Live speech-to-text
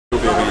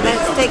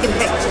taking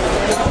pictures.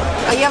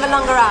 Oh, you have a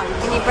longer arm.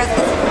 Can you press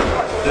this?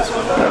 This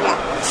one? Yeah.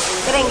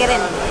 Get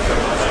in.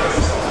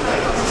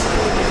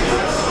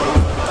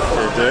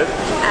 Okay, do it?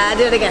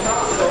 Do it again.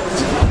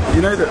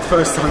 You know that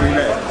first time we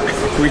met,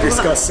 we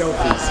discussed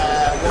selfies.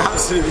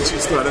 Absolutely true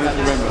story, I don't know if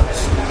you remember.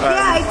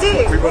 Yeah, I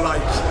do. We were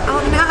like...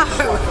 Oh no!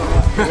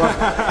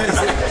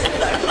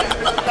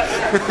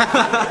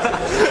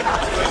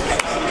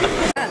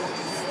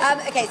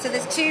 Okay, so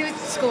there's two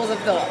schools of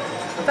thought.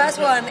 The first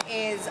one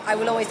is I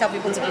will always tell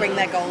people to bring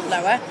their goal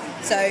lower.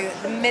 So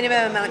the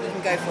minimum amount you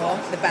can go for,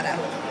 the better.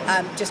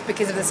 Just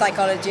because of the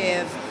psychology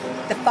of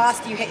the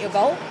faster you hit your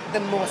goal, the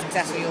more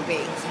successful you'll be.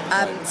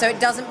 So it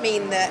doesn't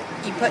mean that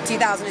you put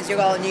 2,000 as your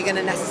goal and you're going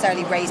to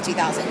necessarily raise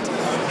 2,000.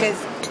 Because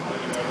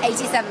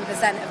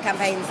 87% of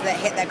campaigns that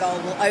hit their goal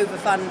will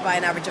overfund by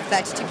an average of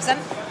 32%.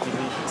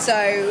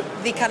 So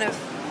the kind of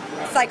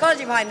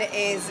psychology behind it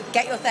is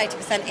get your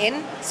 30%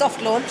 in,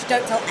 soft launch,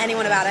 don't tell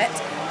anyone about it,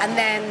 and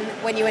then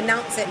when you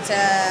announce it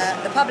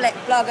to the public,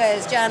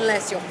 bloggers,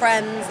 journalists, your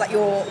friends, like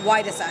your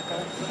wider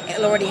circle,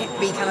 it'll already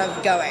be kind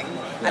of going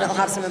and it'll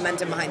have some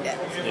momentum behind it.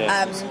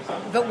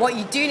 But what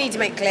you do need to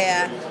make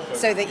clear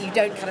so that you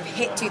don't kind of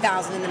hit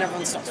 2,000 and then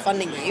everyone stops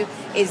funding you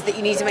is that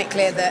you need to make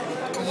clear that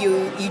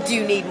you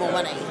do need more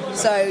money.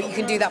 So you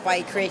can do that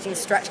by creating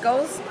stretch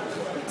goals.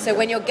 So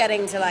when you're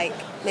getting to like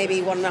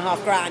maybe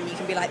 $1.5 grand, you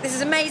can be like, this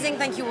is amazing,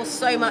 thank you all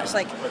so much,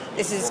 like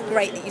this is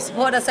great that you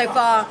support us so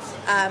far.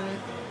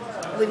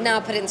 We've now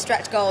put in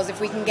stretch goals. If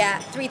we can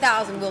get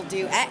 3,000, we'll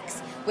do X.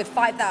 With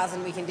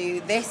 5,000, we can do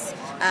this,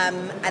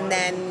 and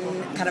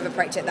then kind of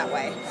approach it that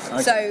way.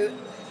 Okay. So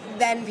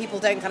then people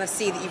don't kind of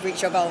see that you've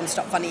reached your goal and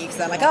stop funding you because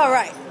they're like, oh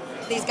right,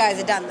 these guys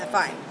are done, they're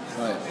fine.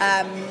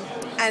 Right.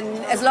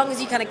 And as long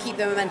as you kind of keep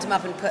the momentum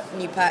up and put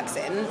new perks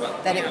in,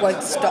 then it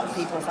won't stop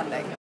people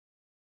funding.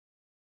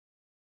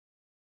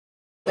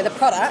 With a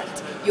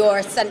product, you're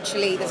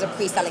essentially, there's a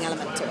pre-selling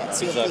element to it,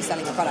 so you're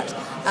pre-selling a product.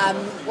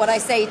 What I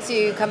say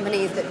to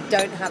companies that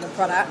don't have a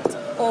product,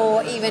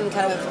 or even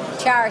kind of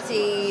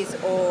charities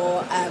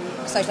or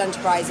social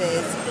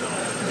enterprises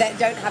that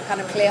don't have kind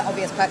of clear,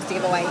 obvious perks to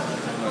give away,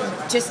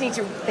 just need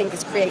to think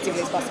as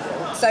creatively as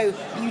possible. So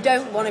you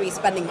don't want to be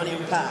spending money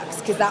on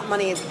perks, because that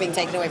money is being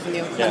taken away from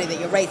the money that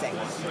you're raising.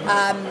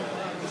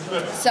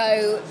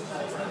 So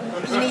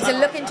you need to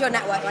look into your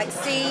network, like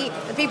see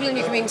the people in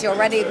your community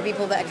already, the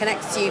people that are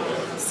connected to you,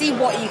 see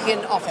what you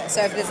can offer.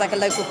 So if there's like a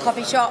local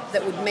coffee shop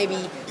that would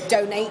maybe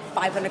donate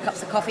 500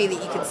 cups of coffee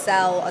that you could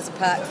sell as a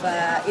perk for,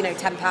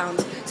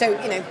 £10. So,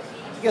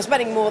 you're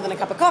spending more than a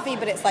cup of coffee,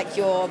 but it's like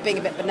you're being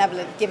a bit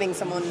benevolent, giving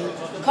someone,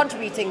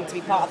 contributing to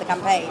be part of the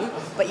campaign,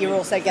 but you're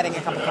also getting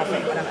a cup of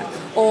coffee, whatever.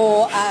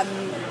 Or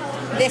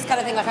this kind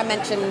of thing, like I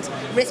mentioned,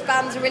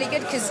 wristbands are really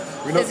good because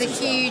there's a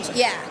huge,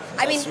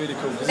 That's really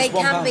cool. They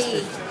can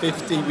be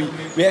 50.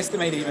 We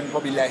estimate even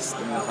probably less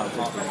than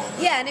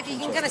 £1.50. Yeah, and if you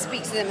can kind of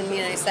speak to them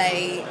and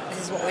say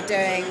this is what we're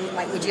doing,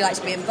 like would you like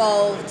to be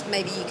involved?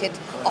 Maybe you could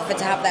offer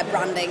to have their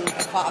branding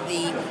as part of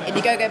the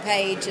Indiegogo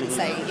page and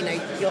say,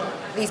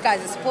 these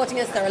guys are supporting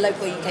us. They're a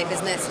local UK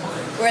business.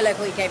 We're a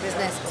local UK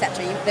business,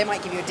 etc. They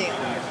might give you a deal.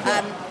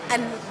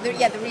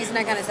 The reason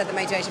I kind of said the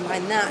motivation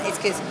behind that is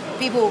because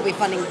people will be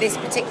funding this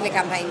particular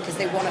campaign because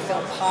they want to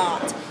feel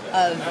part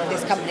of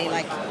this company,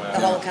 like the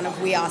whole kind of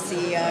we are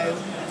CEO,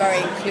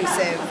 very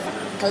inclusive,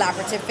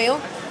 collaborative feel.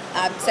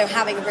 So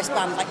having a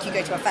wristband like you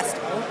go to a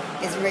festival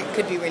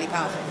could be really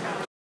powerful.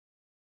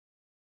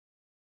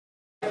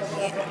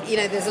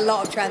 There's a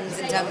lot of trends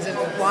in terms of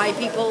why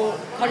people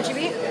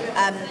contribute.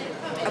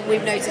 And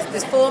we've noticed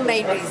there's four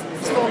main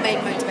reasons, four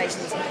main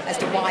motivations as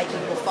to why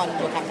people fund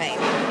your campaign.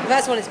 The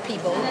first one is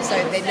people, so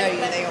they know you,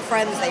 they're your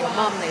friends, they're your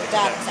mum, they're your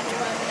dad, etc.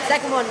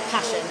 Second one,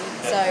 passion,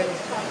 so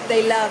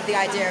they love the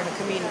idea of a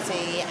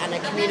community and a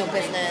communal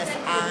business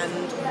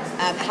and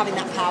having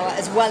that power,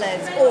 as well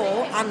as,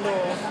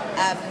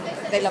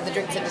 they love the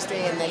drinks industry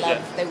and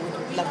they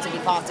would love to be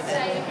part of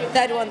it.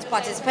 Third one's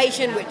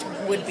participation, which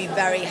would be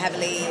very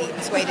heavily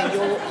swayed in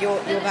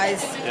your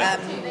guys'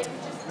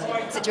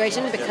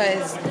 situation,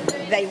 because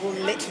they will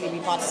literally be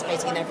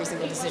participating in every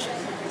single decision.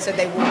 So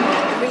the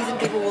reason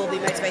people will be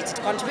motivated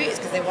to contribute is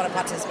because they want to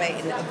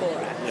participate in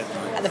Agora.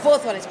 And the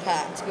fourth one is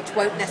perks, which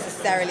won't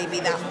necessarily be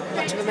that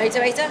much of a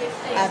motivator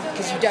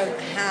because you don't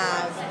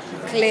have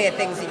clear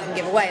things that you can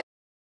give away.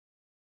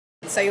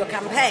 So your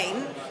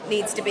campaign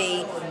needs to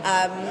be,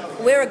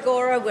 we're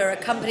Agora, we're a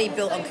company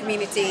built on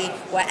community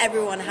where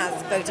everyone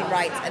has voting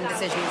rights and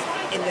decisions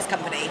in this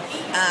company.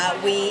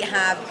 We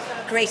have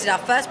created our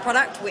first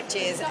product, which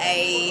is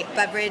a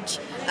beverage.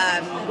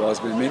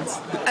 Raspberry mint.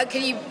 Oh,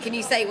 can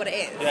you say what it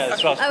is? Yeah,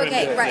 it's raspberry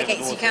mint. Okay, right,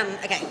 okay, so you can,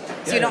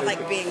 so you're not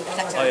like being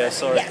protected. Oh yeah,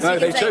 sorry. Yeah, so no,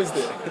 they chose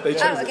it.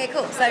 Okay,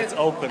 cool. So it's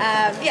open.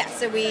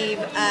 So we've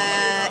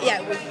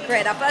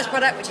created our first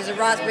product, which is a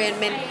raspberry and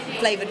mint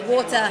flavored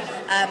water.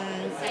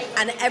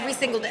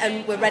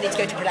 And we're ready to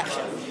go to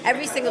production.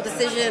 Every single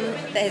decision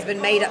that has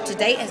been made up to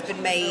date has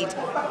been made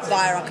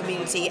via our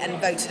community and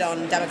voted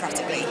on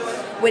democratically.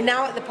 We're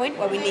now at the point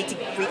where we need to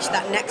reach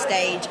that next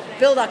stage,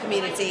 build our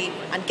community,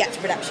 and get to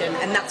production,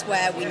 and that's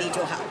where we need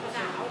your help.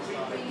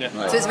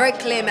 Yeah. So it's a very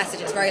clear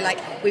message. It's very like,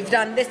 we've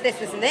done this, this,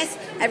 this, and this.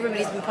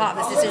 Everybody's been part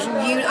of this decision.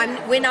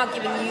 We're now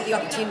giving you the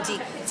opportunity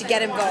to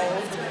get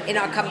involved in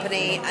our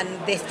company and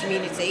this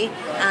community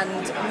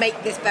and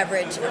make this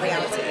beverage a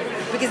reality.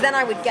 Because then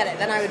I would get it.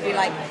 Then I would be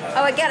like,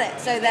 oh, I get it.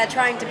 So they're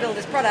trying to build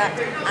this product,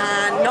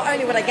 and not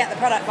only would I get the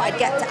product, but I'd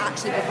get to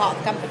actually be part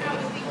of the company.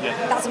 Yeah.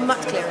 That's a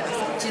much clearer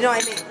message. Do you know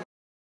what I mean?